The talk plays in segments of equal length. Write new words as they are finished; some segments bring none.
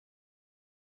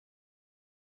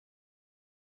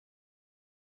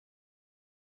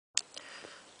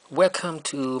Welcome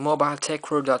to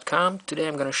mobiletechworld.com. Today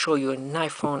I'm going to show you an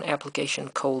iPhone application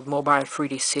called Mobile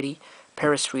 3D City,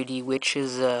 Paris 3D, which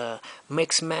is a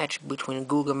mix match between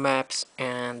Google Maps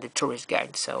and the tourist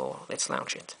guide. So let's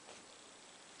launch it.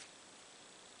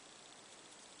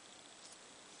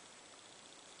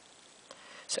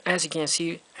 So as you can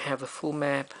see, I have a full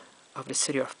map of the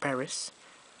city of Paris.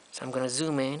 So I'm going to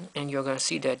zoom in and you're going to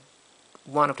see that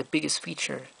one of the biggest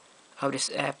features of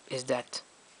this app is that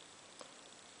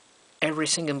every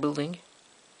single building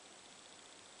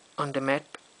on the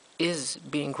map is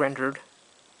being rendered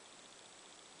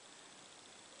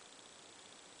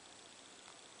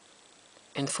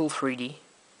in full 3D.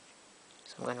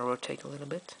 So I'm going to rotate a little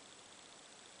bit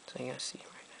so you can see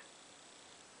right now.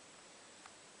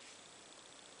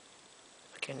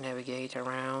 I can navigate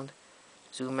around,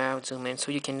 zoom out, zoom in,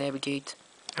 so you can navigate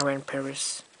around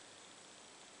Paris.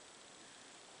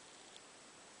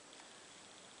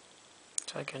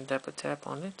 So I can double tap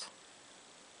on it,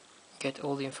 get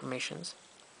all the informations,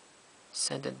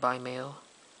 send it by mail,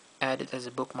 add it as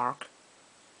a bookmark,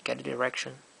 get a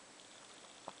direction.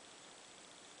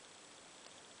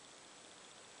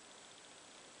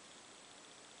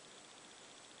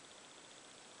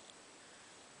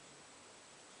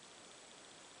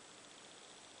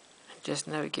 And just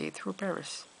navigate through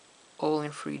Paris, all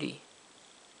in 3D.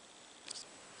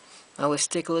 Now let's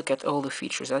take a look at all the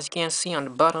features. As you can see on the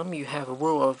bottom, you have a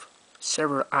row of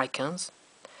several icons.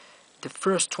 The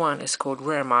first one is called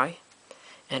Where Am I?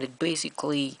 And it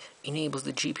basically enables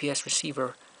the GPS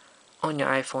receiver on your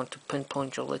iPhone to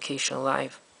pinpoint your location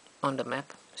live on the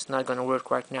map. It's not going to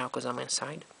work right now because I'm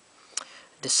inside.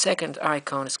 The second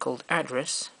icon is called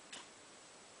Address,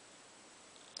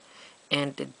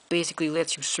 and it basically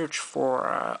lets you search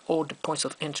for all the points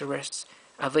of interest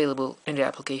available in the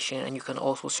application, and you can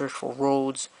also search for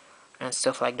roads and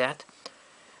stuff like that.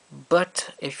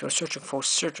 But if you're searching for a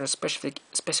certain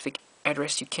specific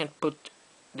address, you can't put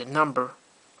the number.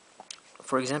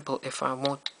 For example, if I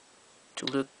want to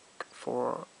look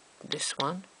for this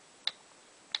one,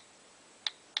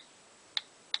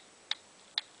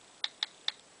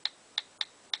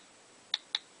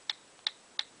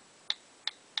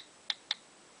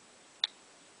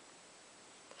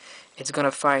 it's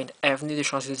gonna find Avenue des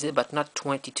Champs-Élysées but not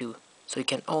 22, so you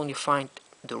can only find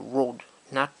the road,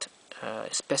 not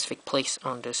a specific place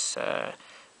on this road.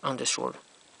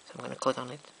 So I'm gonna click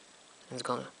on it and it's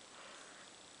gonna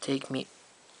take me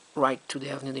right to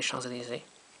the Avenue des Champs-Élysées.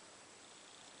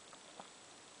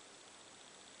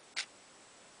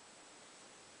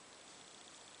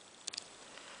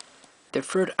 The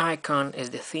third icon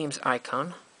is the themes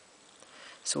icon.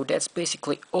 So that's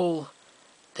basically all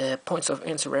the points of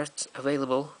interest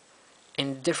available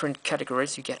in different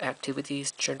categories. You get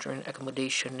activities, children,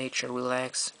 accommodation, nature,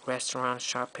 relax, restaurant,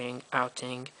 shopping,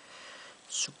 outing,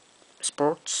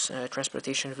 sports,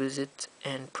 transportation visit,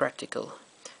 and practical.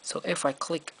 So if I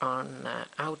click on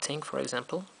outing, for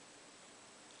example,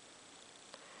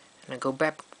 and I go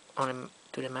back on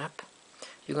to the map,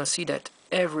 you're going to see that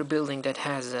every building that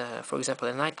has, for example,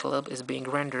 a nightclub is being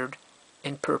rendered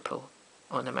in purple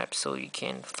on the map, so you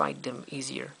can find them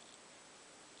easier.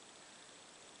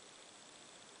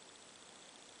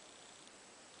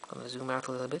 I'm going to zoom out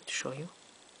a little bit to show you.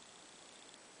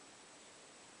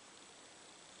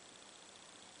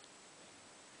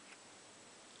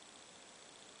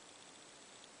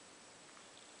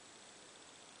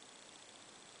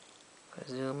 I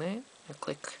zoom in and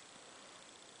click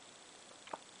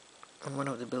on one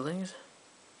of the buildings,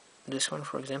 this one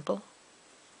for example.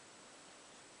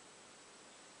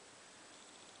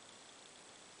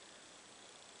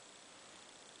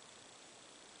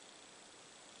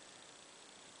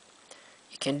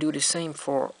 You can do the same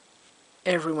for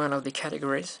every one of the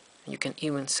categories. You can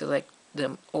even select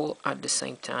them all at the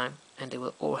same time and they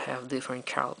will all have different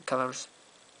colors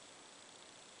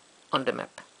on the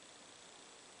map.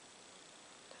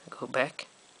 Go back,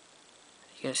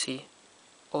 you can see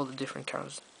all the different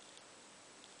colors,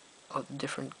 all the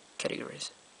different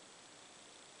categories.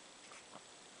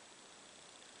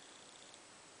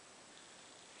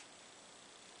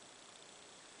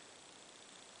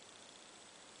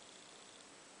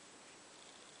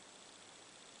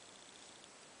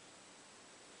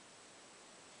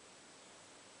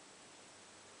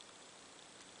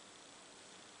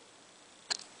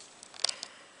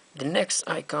 The next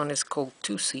icon is called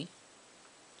 2C,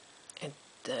 and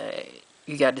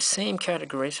you got the same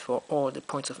categories for all the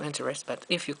points of interest, but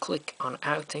if you click on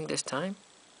outing this time,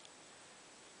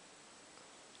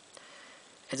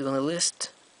 it's going to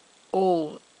list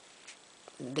all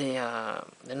the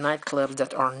nightclubs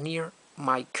that are near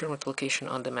my current location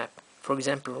on the map. For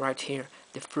example, right here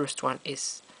The first one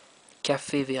is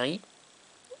Café Very,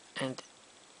 and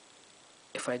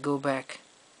if I go back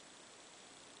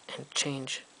and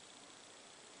change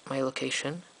my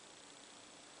location,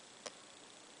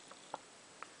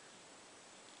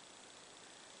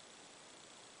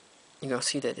 you're gonna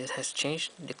see that it has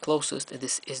changed. The closest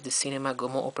is the Cinema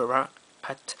Gaumont Opera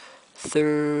at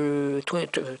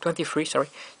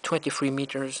 23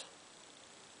 meters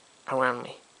around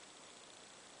me.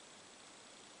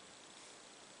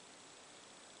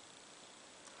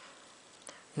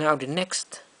 Now the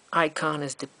next icon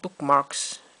is the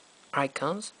bookmarks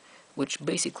icons, which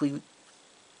basically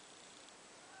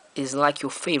is like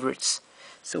your favorites.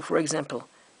 So for example,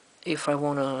 if I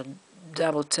want to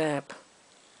double tap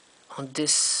on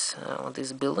this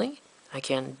building, I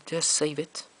can just save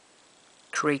it,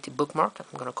 create a bookmark.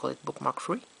 I'm gonna call it bookmark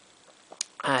 3,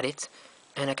 add it,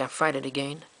 and I can find it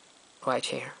again right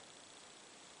here.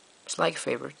 It's like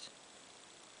favorites.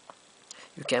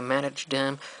 You can manage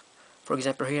them. For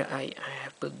example, here I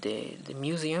have put the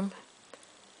museum,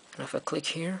 and if I click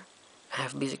here, I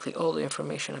have basically all the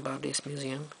information about this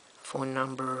museum, phone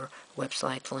number,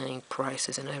 website link,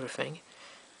 prices, and everything.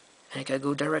 And I can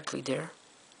go directly there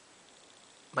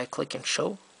by clicking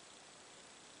show.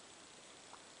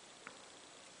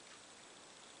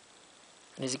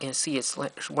 And as you can see, it's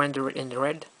rendered in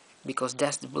red because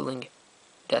that's the building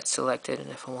that's selected, and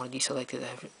if I want to deselect it, I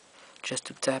have just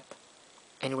to tap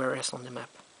anywhere else on the map.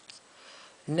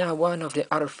 Now one of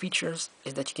the other features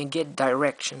is that you can get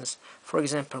directions. For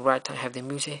example, right, I have the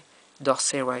Musée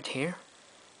d'Orsay right here,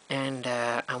 and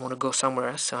I want to go somewhere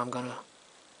else, so I'm gonna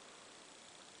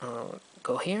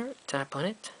go here, tap on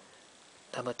it,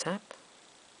 double tap,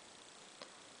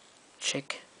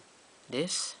 check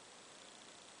this,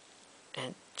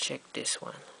 and check this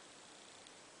one.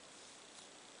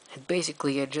 And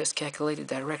basically I just calculated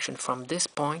direction from this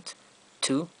point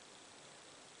to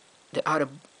the other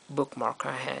bookmark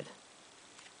I had.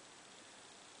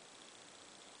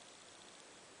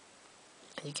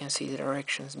 And you can see the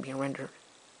directions being rendered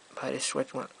by this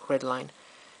red line.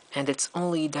 And it's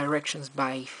only directions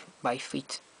by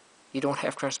feet. You don't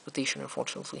have transportation,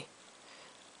 unfortunately.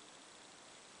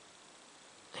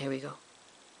 Here we go.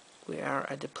 We are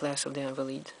at the Place of the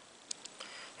Invalides.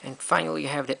 And finally you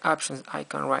have the options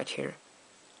icon right here,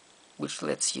 which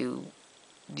lets you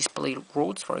display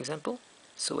roads, for example.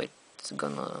 So it's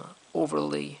gonna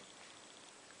overlay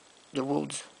the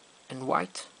roads in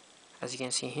white, as you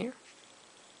can see here.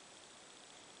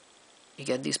 You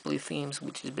got display themes,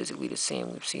 which is basically the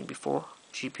same we've seen before.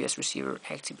 GPS receiver,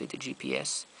 activate the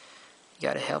GPS. You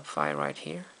got a help file right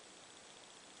here.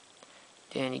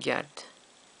 Then you got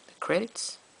the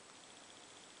credits.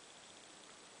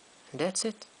 And that's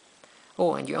it.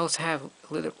 Oh, and you also have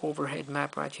a little overhead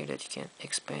map right here that you can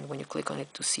expand when you click on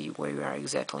it to see where you are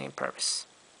exactly in Paris.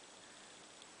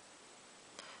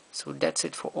 So that's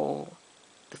it for all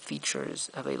the features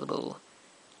available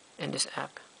in this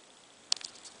app.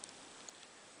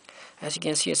 As you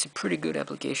can see, it's a pretty good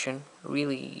application.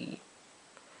 Really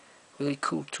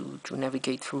cool to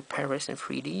navigate through Paris in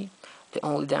 3D. The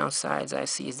only downsides I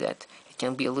see is that it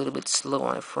can be a little bit slow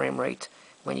on the frame rate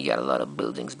when you got a lot of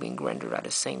buildings being rendered at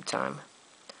the same time.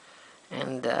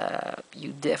 And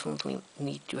you definitely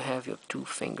need to have your two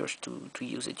fingers to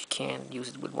use it. You can't use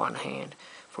it with one hand.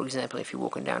 For example, if you're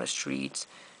walking down the streets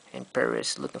in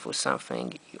Paris looking for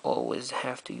something, you always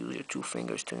have to use your two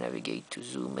fingers to navigate, to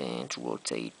zoom in, to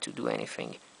rotate, to do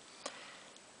anything.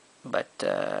 But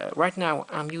right now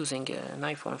I'm using an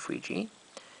iPhone 3G,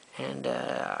 and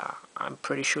I'm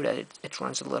pretty sure that it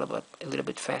runs a little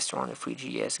bit faster on the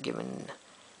 3GS, given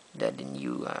that the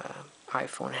new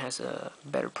iPhone has a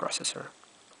better processor.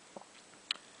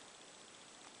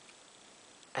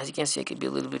 As you can see, it can be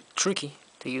a little bit tricky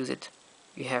to use it.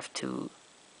 You have to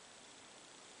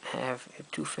have your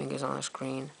two fingers on the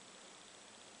screen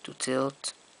to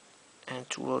tilt and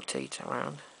to rotate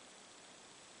around.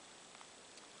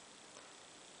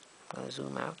 I'm going to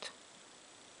zoom out.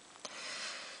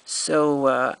 So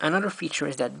another feature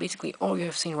is that basically all you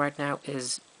have seen right now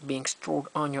is being stored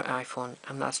on your iPhone.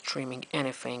 I'm not streaming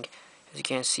anything. As you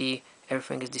can see,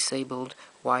 everything is disabled.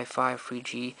 Wi-Fi,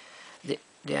 3G. The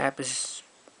app is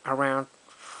around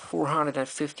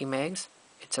 450 megs.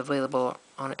 It's available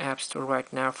on the App Store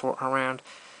right now for around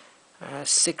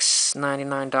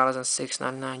 $6.99 and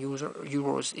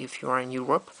 €6.99 if you are in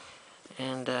Europe.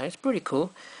 And it's pretty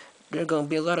cool. There are going to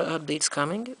be a lot of updates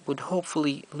coming with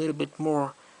hopefully a little bit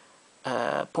more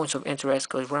points of interest,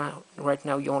 because right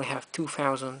now you only have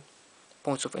 2,000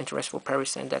 points of interest for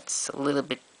Paris, and that's a little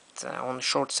bit on the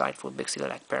short side for a big city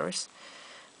like Paris,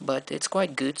 but it's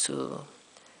quite good. So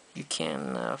You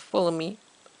can follow me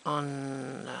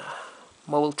on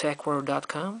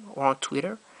mobiletechworld.com or on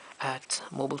Twitter at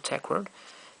mobiletechworld.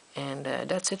 And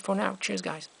that's it for now. Cheers,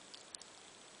 guys.